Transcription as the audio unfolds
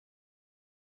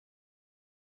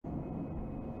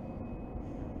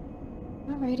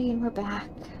Alrighty, and we're back.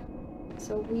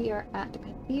 So we are at the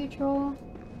Cathedral.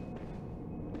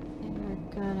 And we're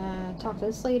gonna talk to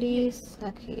this lady.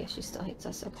 Okay, yeah, she still hates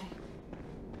us, okay.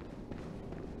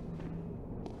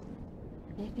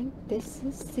 I think this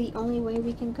is the only way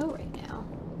we can go right now.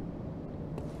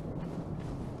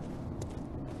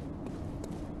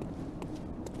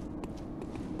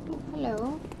 Oh,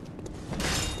 hello.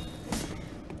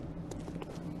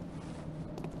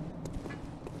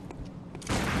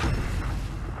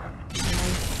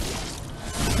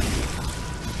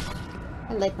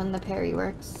 I like when the parry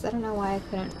works. I don't know why I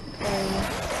couldn't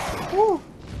parry. Ooh!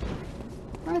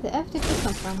 Where the F did you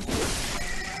come from?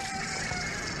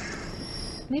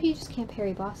 Maybe you just can't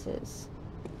parry bosses.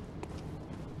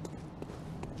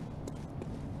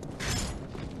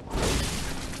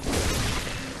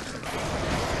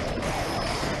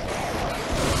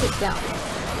 Sit down.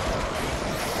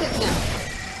 Sit down.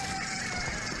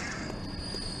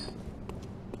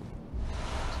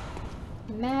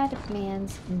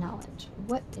 Madman's knowledge.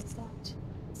 What is that?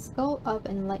 Skull of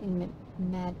Enlightenment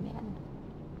Madman.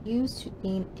 Used to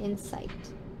gain insight.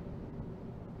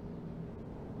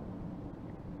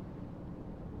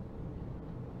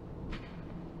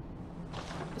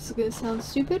 This is gonna sound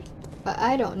stupid, but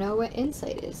I don't know what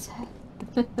insight is.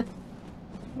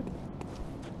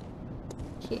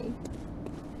 Okay.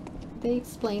 They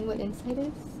explain what insight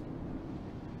is?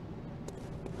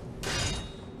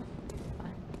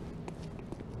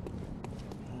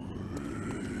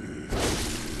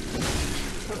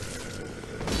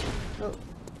 Oh,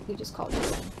 you just called it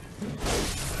then.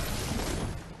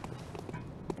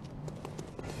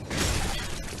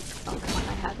 Oh, come on,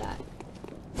 I had that.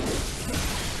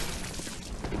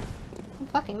 I'm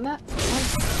fucking I'm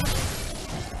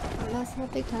messing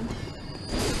up big time.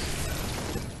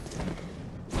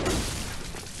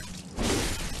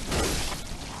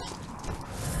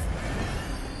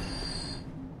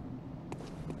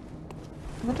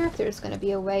 I wonder if there's going to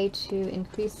be a way to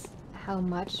increase how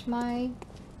much my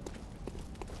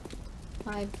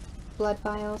blood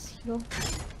vials heal.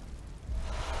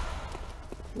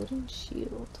 Wooden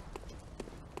shield.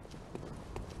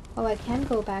 Oh, I can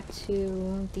go back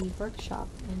to the workshop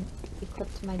and equip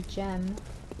my gem.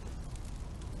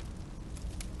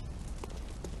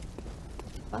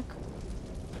 Fuck.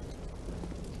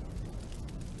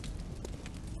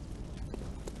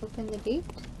 Open the gate.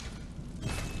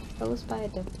 Closed by a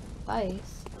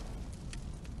device.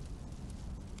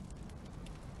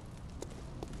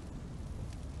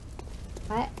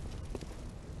 What?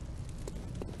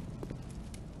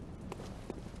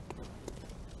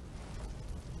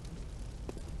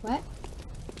 What?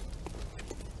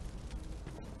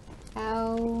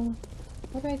 How?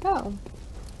 Where do I go?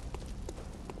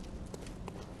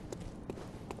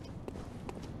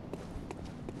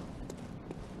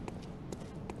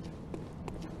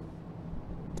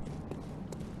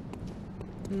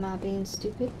 Am I being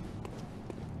stupid?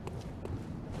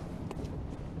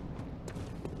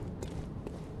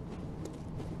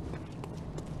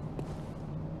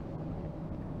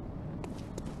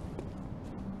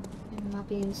 Am I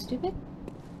being stupid?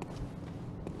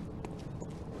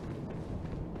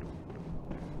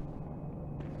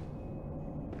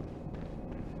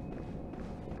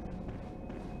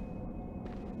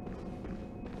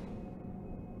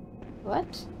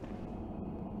 What?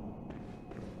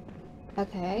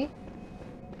 Okay.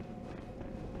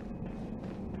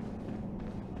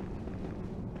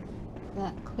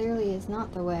 That clearly is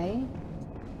not the way.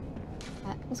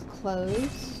 That was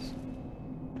closed.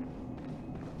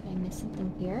 Did I miss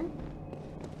something here?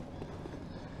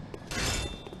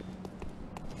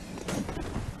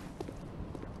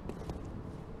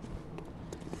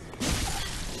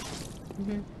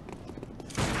 Mm-hmm.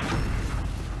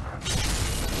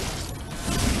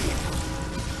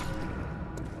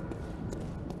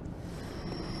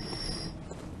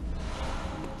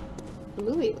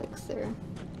 Blue elixir.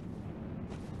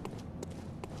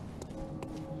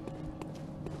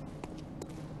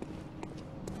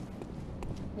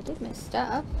 I did my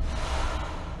stuff.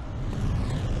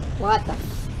 What the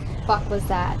fuck was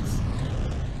that?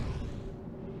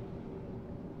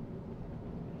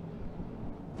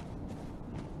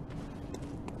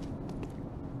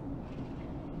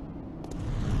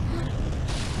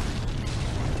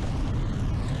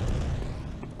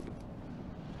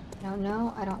 I don't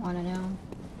know. I don't want to know.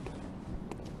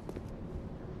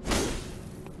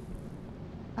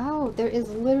 Oh, there is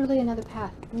literally another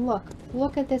path. Look.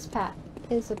 Look at this path.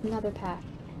 Is another path.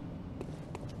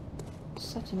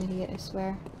 Such an idiot, I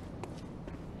swear.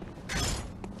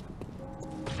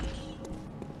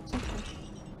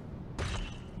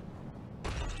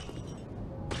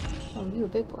 Oh, you a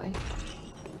big boy.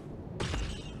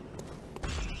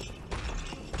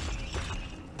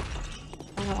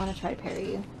 want to try to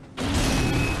parry you.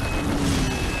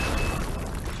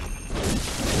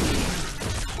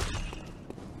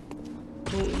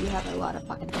 Ooh, you have a lot of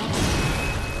fucking health.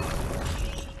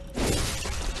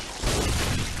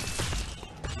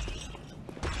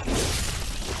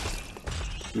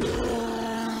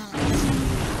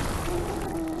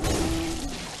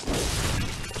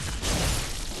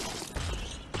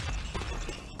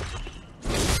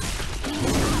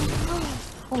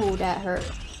 Oh, that hurt.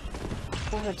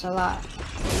 That hurts a lot.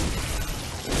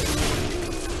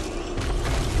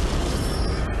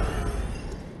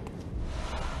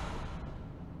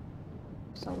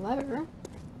 There's a lever.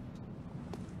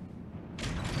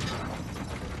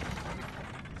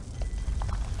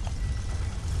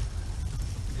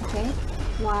 Okay.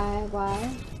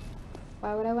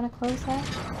 Why would I want to close that?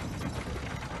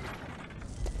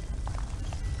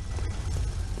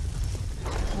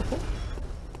 Okay.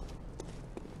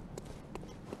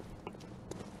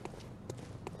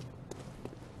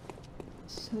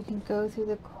 So we can go through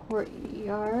the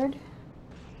courtyard.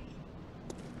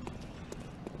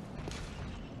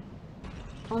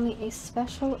 Only a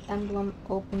special emblem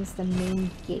opens the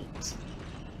main gate.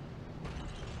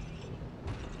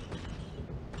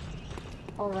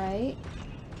 Alright.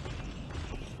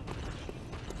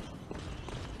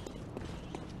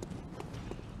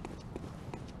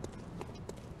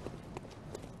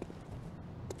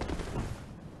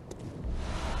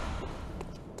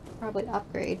 Probably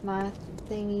upgrade my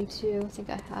thingy too. I think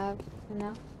I have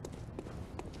enough.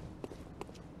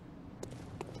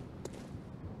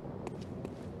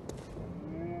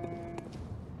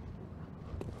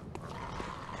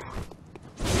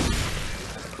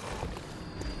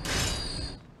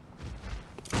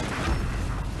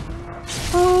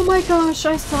 Oh my gosh,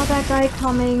 I saw that guy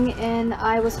coming and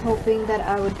I was hoping that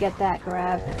I would get that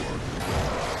grab.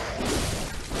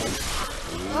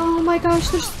 Oh my gosh,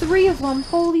 there's 3 of them!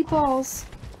 Holy balls!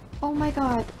 Oh my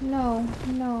god, no,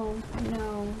 no,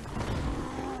 no.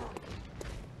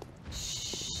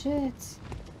 Shit.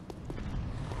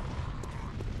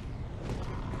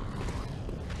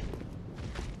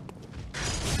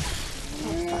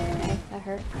 Oh fucking A, that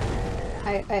hurt.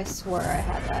 I swore I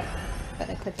had that, but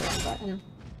I clicked the wrong button.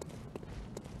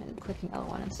 And clicking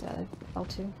L1 instead of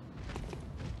L2.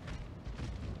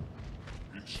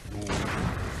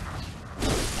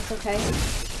 It's okay.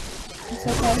 It's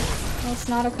okay. No, it's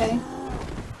not okay.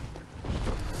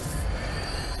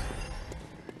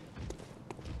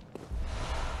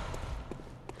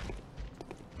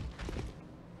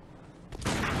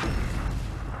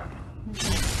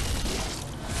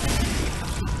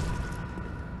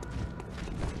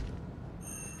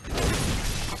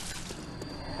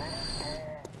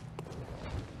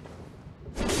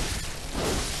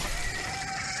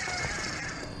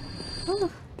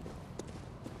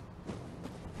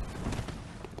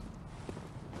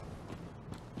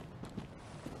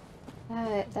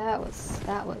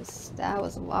 That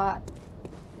was a lot.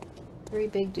 3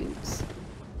 big dudes.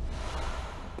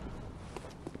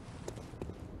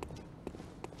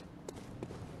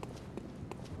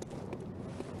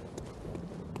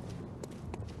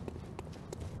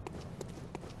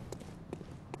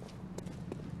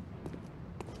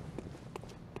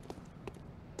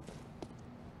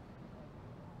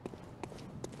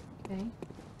 Okay.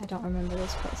 I don't remember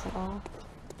this place at all.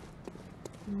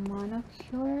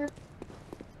 Monocure?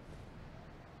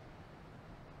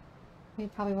 He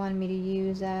probably wanted me to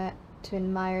use that to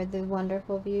admire the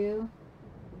wonderful view.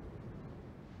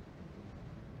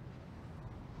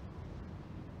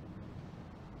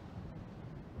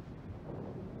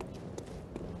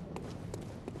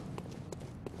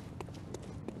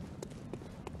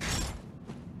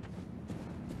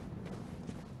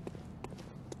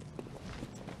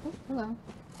 Oh, hello.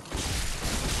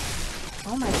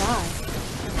 Oh my god.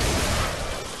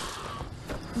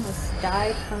 Almost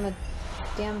died from a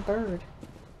damn bird.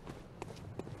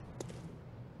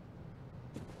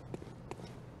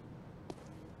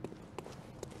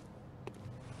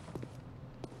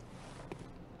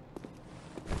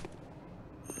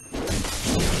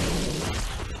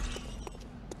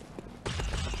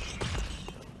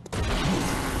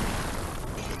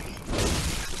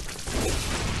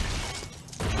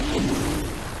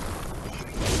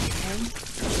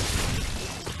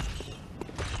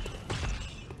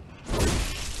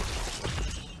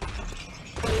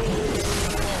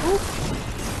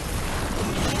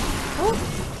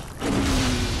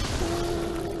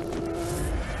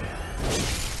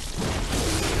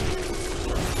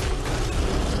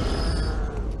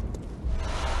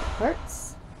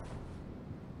 Hurts.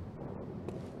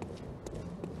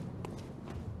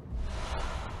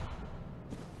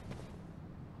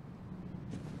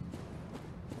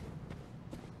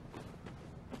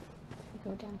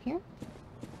 here.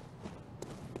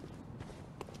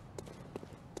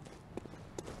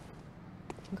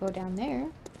 Go down there.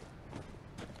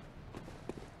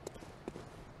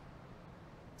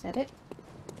 Is that it?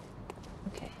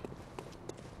 Okay.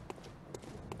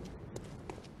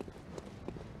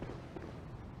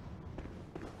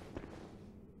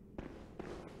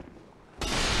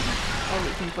 Oh,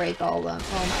 we can break all of them.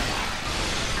 Oh my god.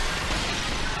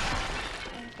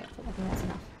 Okay, I think that's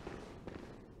enough.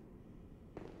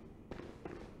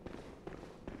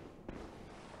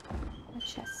 A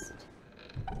chest.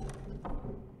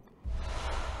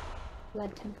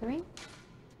 Lead tempering.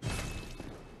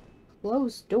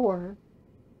 Closed door.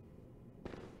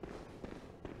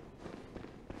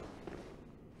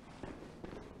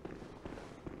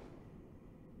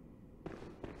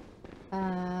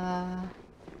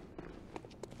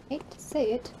 Hate to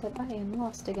say it, but I am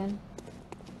lost again.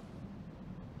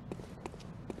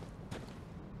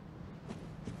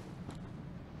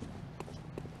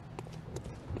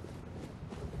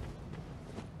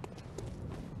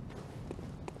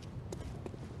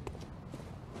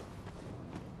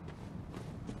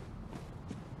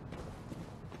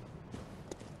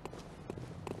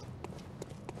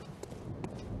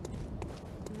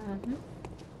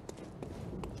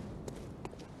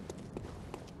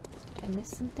 Did I miss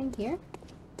something here?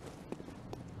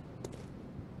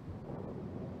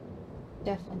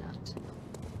 Definitely not.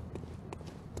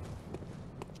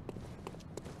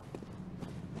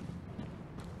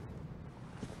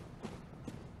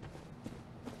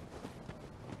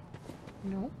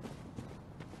 Nope.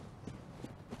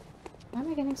 Why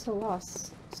am I getting so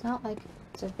lost? It's not like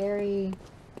it's a very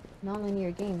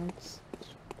non-linear game. It's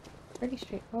pretty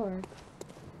straightforward.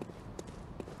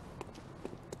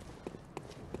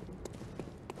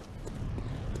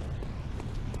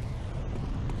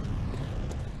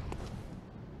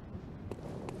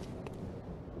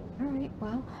 Alright,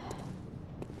 well,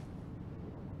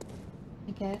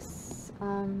 I guess,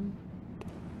 not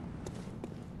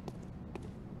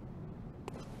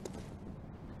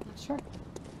sure.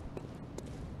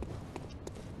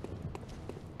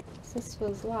 This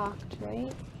was locked,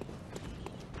 right?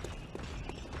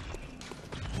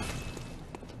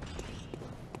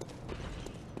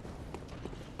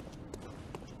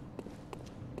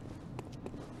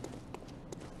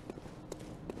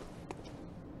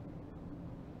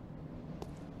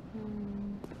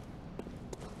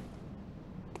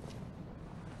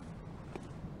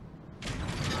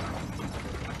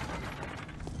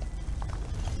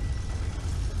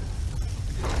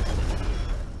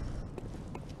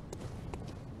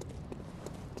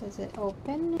 Does it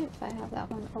open if I have that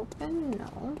one open?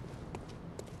 No.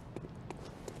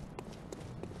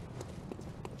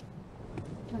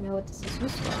 Don't know what this is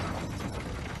used for.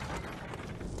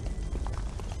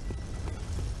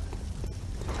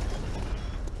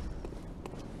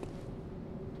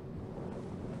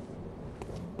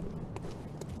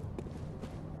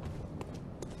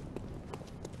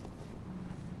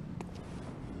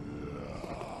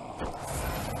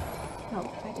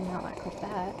 Oh, I did not want to click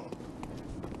that.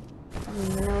 I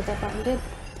don't even know what that button did.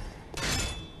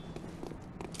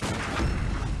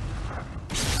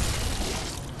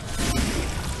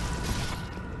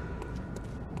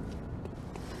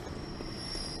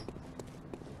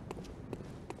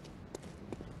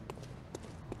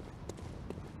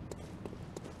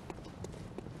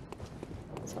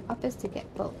 So up is to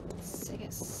get bullets, I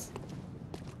guess.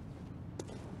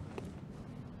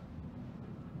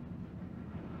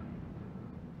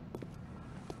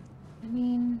 I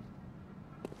mean,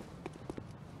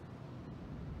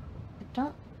 I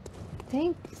don't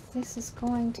think this is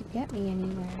going to get me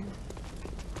anywhere.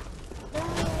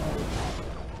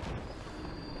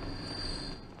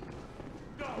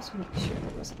 Just make sure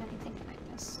there wasn't anything that I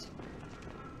missed.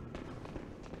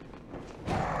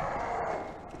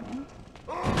 Okay.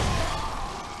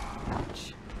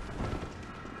 Ouch.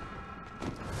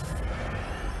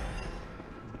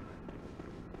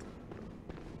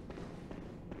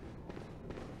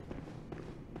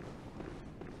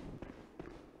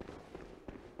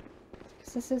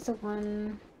 This is the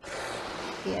one...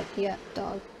 Yeah,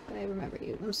 dog. I remember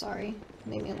you. I'm sorry.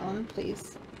 Leave me alone,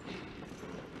 please.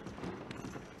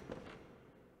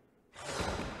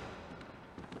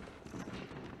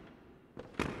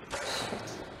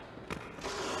 Shit.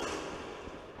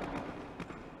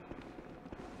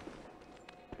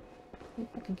 Are you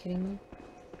fucking kidding me?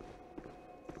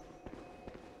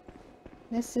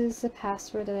 This is the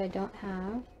password that I don't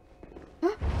have.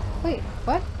 Wait,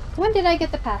 what? When did I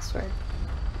get the password?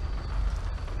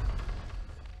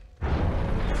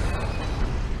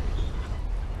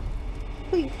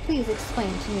 Please explain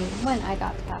to me when I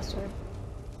got the password.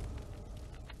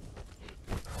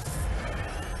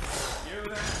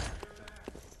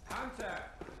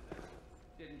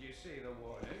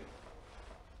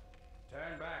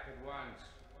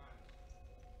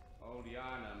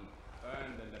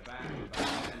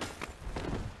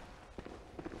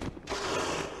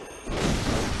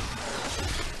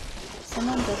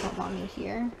 don't want me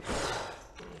here.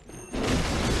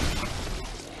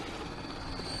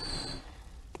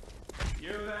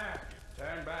 You there!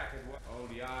 Turn back at what old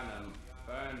Yarnum,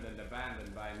 burned and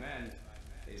abandoned by men,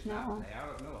 is not lay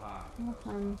out of no harm. No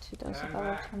harm to those who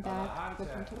follow. Turn back. Look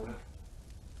into the...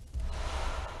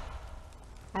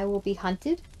 I will be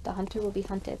hunted? The hunter will be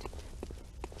hunted.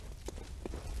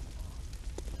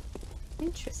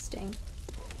 Interesting.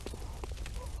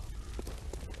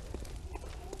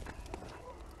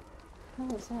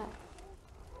 What was that?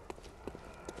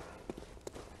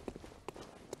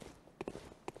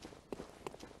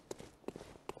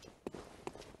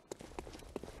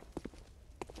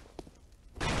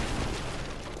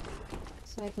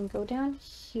 So I can go down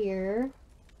here.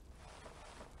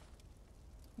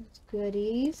 There's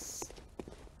goodies.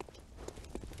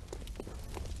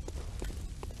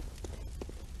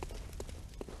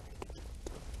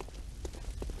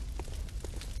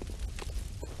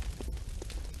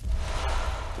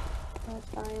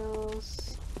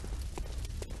 Files.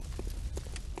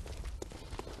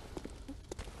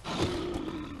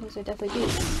 Those are definitely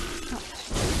beasts. Ouch.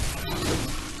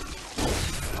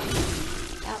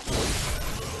 Ouch.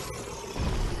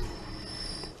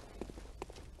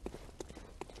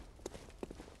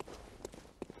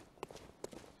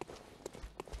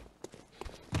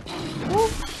 Oh!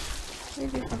 Where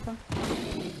did you come from?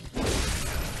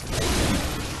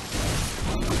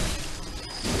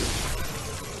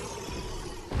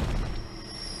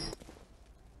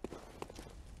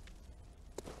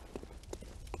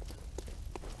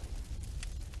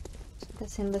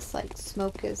 And this like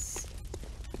smoke is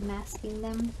masking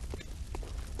them.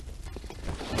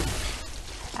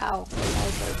 Ow, that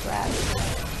was a grab.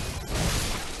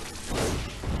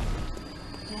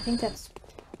 I think that's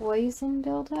poison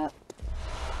buildup.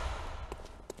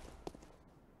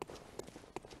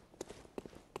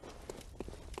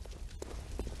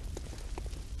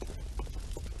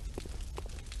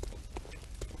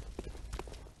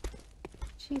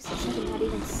 Jesus, I did not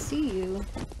even see you.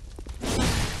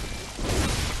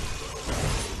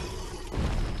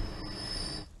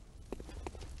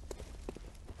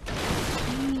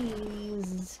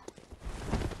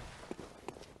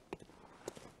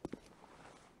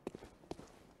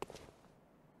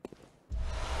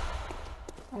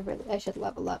 I should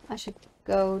level up. I should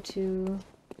go to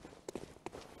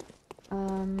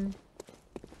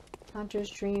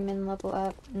Hunter's Dream and level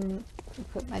up and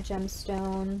put my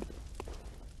gemstone.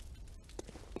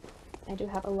 I do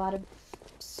have a lot of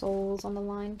souls on the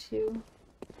line too.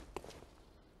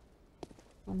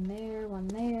 One there, one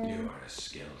there. You are a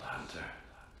skilled hunter.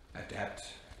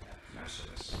 Adept,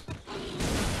 merciless.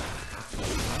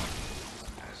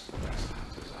 As the best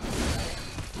hunters are.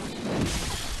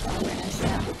 Awareness,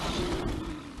 yeah.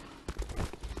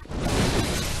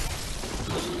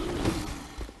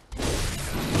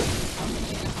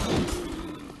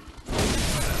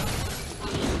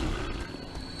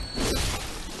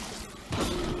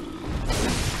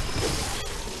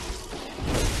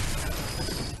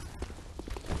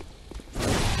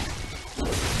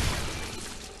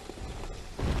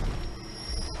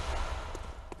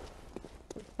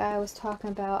 The guy I was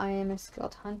talking about, I am a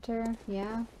skilled hunter,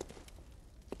 yeah.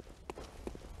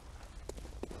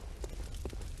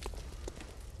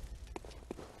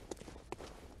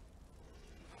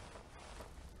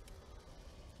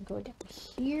 Go down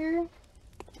here.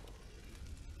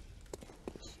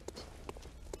 Shoot.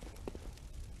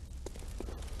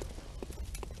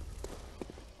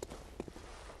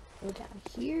 Go down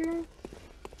here.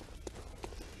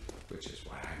 Which is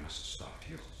why I must stop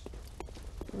you.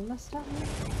 You must stop me.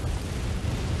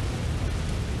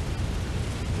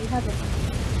 You have a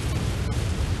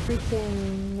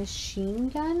freaking machine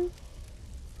gun?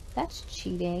 That's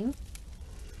cheating.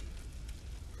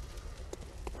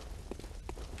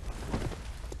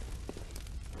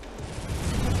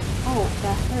 Oh,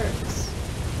 that hurts.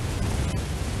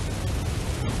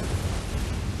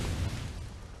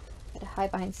 Gotta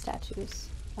hide behind statues.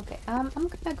 Okay, I'm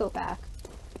gonna go back.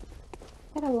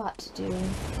 I got a lot to do.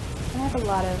 I have a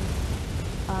lot of,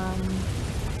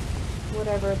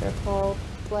 whatever they're called,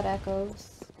 blood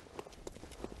echoes.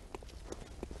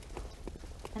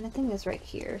 And the thing is right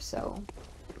here, so...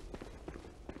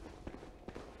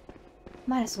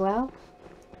 might as well.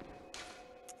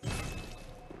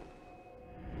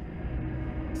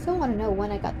 Still want to know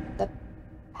when I got the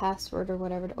password or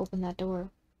whatever to open that door.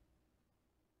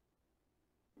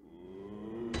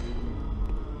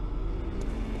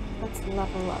 Let's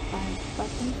level up my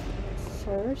weapon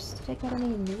first. Did I get any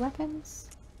new weapons?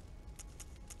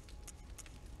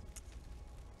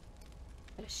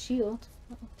 Got a shield.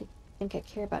 I don't think I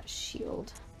care about a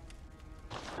shield.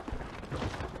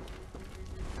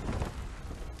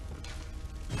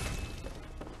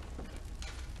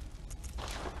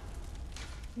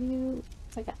 You...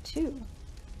 I got 2.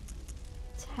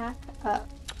 Attack up.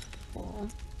 Cool.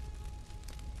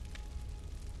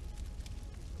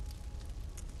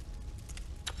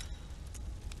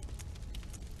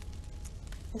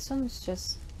 This one's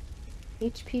just...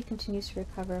 HP continues to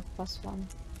recover +1.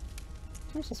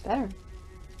 Which is better.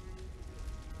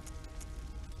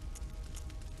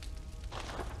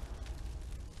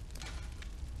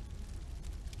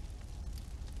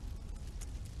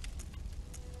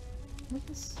 What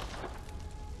is...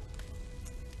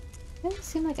 It doesn't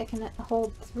seem like I can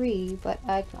hold 3, but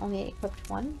I can only equip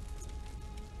 1. Am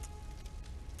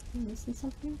I missing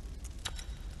something?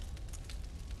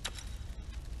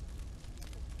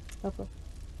 Okay.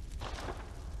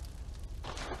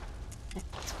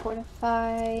 Let's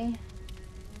fortify.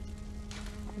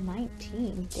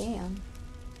 19, damn.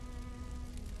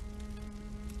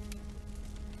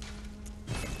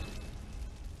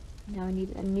 Now I need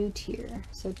a new tier.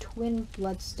 So twin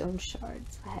bloodstone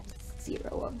shards. I have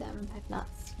 0 of them. I've not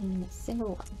seen a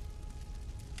single one.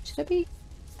 Should I be...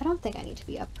 I don't think I need to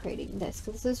be upgrading this,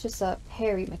 because this is just a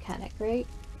parry mechanic, right?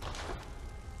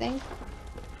 I think.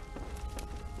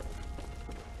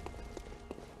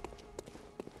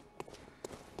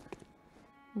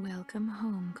 Welcome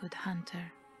home, good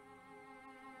hunter.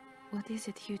 What is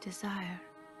it you desire?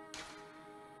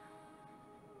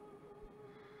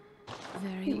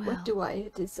 Very well. What do I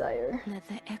desire? Let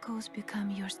the echoes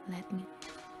become yours. Let me.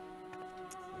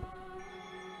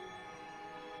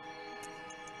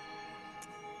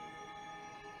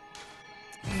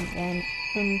 And then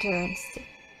endurance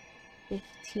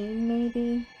 15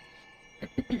 maybe?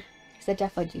 Because I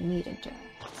definitely do need endurance.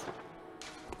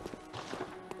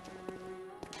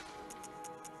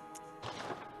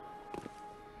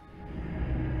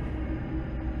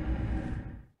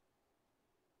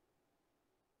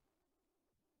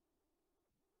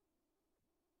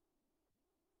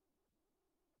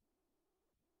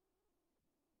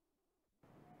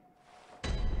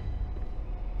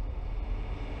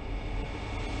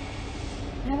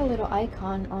 I have a little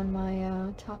icon on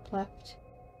my top left.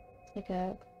 It's like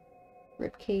a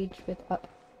rib cage with up.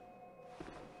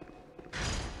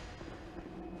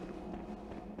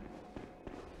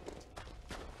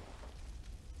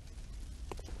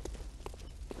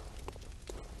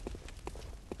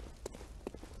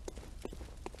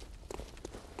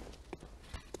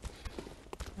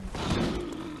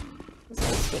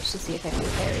 Let's switch to see if I can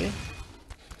parry.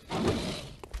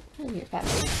 Oh, you're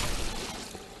happy.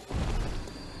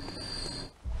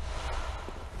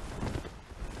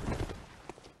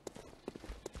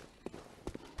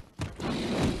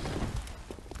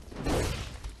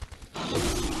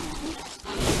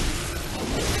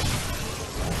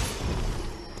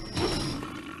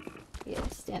 Yeah,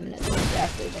 stamina is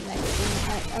exactly the next thing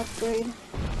I upgrade.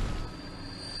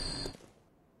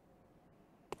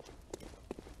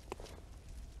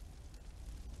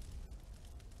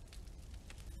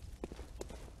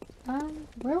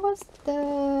 Where was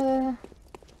the...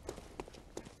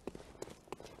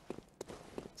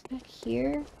 It's back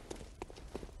here?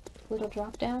 Little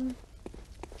drop down?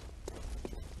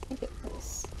 I think it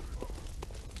was...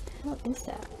 What the hell is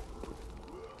that?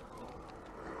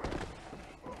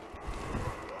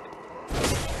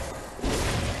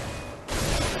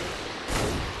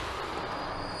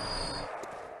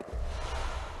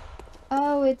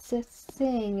 Oh, it's a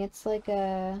thing. It's like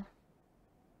a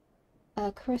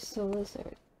crystal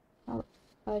lizard.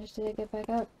 Oh, just did I get back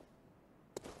up?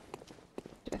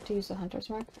 Do I have to use the hunter's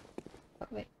mark? Oh,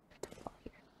 wait. Oh,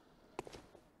 here.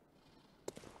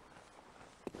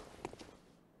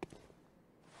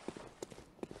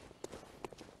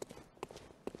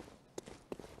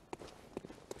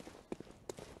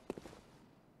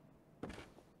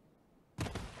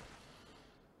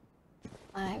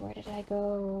 Where did I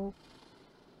go?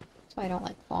 That's why I don't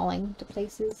like falling to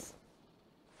places.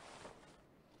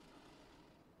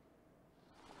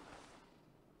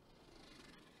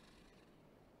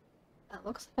 That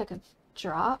looks like a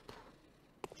drop.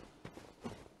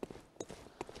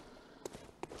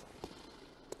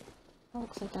 That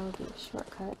looks like that would be a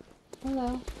shortcut.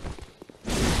 Hello.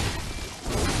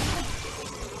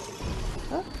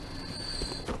 Oh.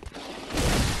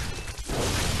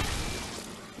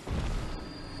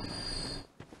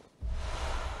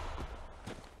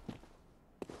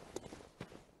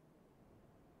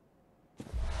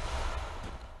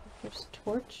 There's a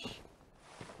torch.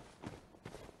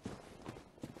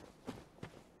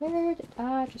 Where did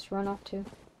I just run off to?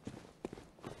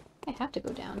 I have to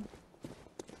go down.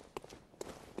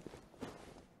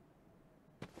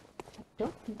 I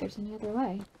don't think there's any other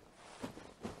way.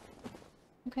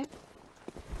 Okay.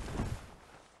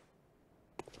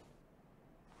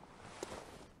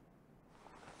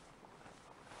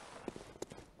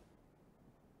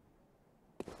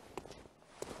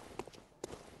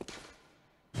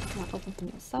 Open from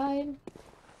the side.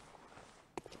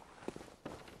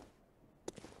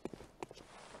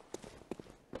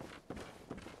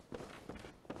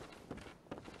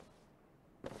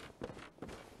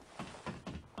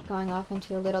 Going off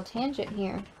into a little tangent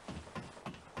here.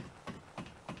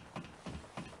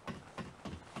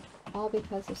 All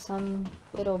because of some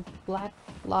little black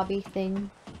blobby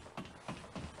thing.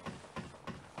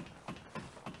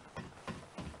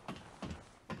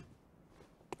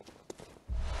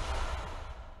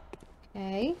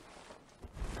 Okay.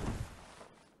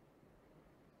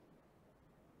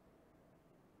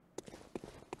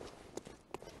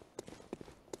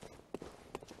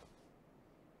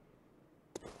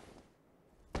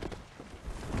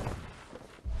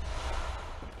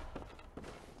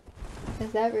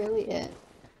 Is that really it?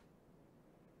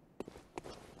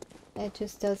 It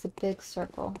just does a big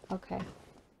circle. Okay.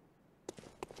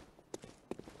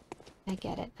 I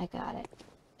get it. I got it.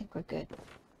 I think we're good.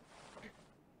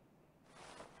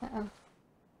 Uh-oh.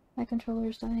 My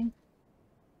controller's dying.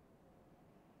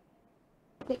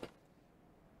 Click.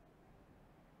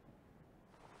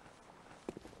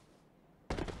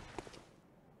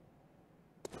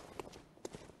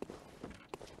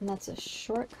 And that's a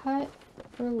shortcut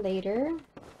for later.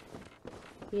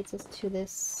 Leads us to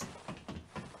this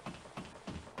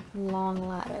long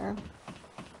ladder.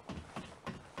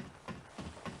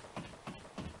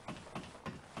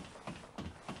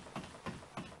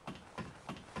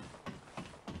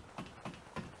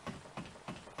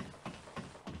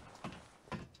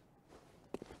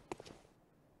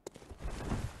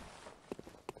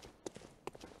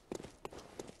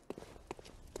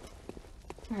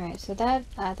 Alright, so that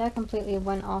completely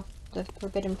went off the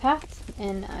forbidden path,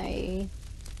 and I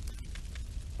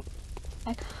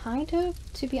kind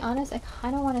of, to be honest, I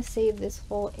kind of want to save this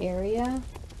whole area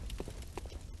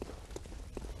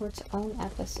for its own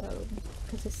episode,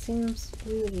 because it seems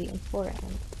really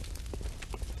important.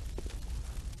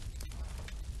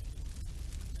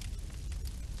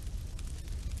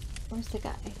 Where's the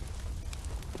guy?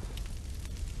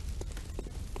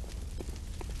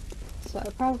 So I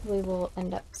probably will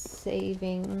end up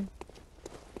saving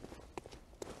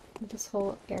this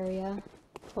whole area.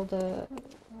 Where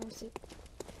is it?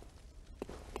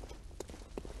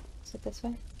 Is it this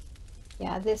way?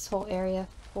 Yeah, this whole area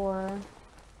for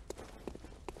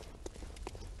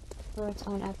its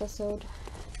own episode.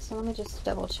 So let me just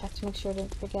double check to make sure I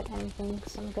didn't forget anything.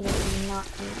 So I'm gonna be not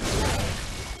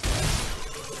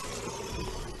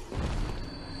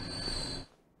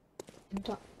I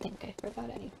don't think I forgot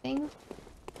anything.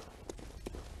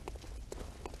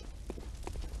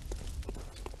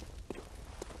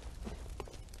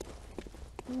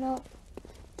 Nope.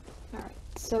 Alright,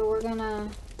 so we're gonna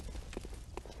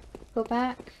go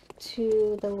back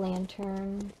to the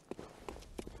lantern.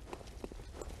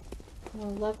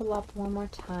 We'll level up one more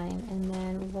time, and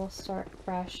then we'll start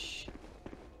fresh.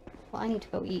 Well, I need to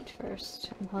go eat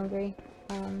first. I'm hungry.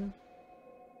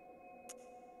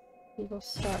 We will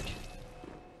start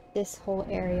this whole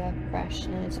area fresh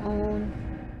in its own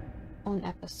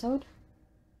episode.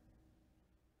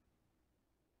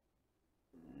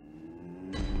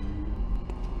 Welcome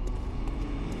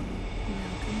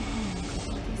home.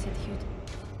 What is it here?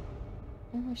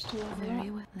 I wish to level Very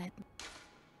up. well. Let me.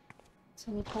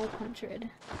 So I need 500.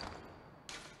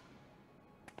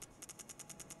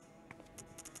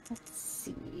 Let's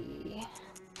see.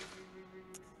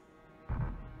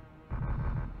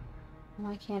 No,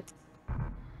 I can't.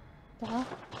 The hell?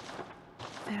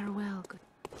 Farewell. Good.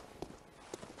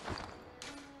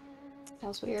 That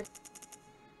was weird.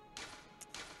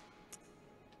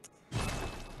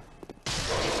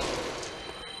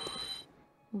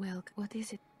 Well, what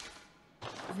is it?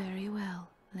 Very well.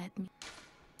 Let me.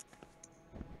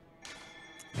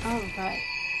 Alright.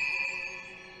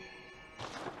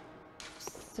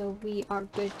 So we are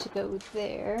good to go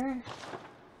there.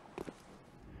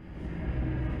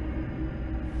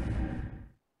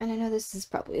 And I know this is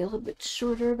probably a little bit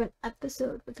shorter of an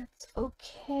episode, but that's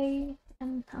okay.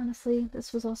 And honestly,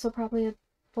 this was also probably a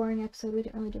boring episode. We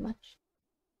didn't really do much.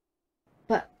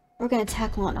 But we're gonna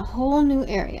tackle on a whole new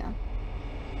area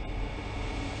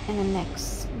in the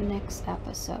next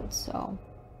episode, so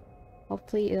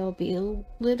hopefully it'll be a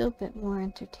little bit more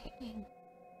entertaining.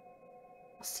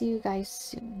 I'll see you guys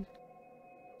soon.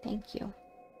 Thank you.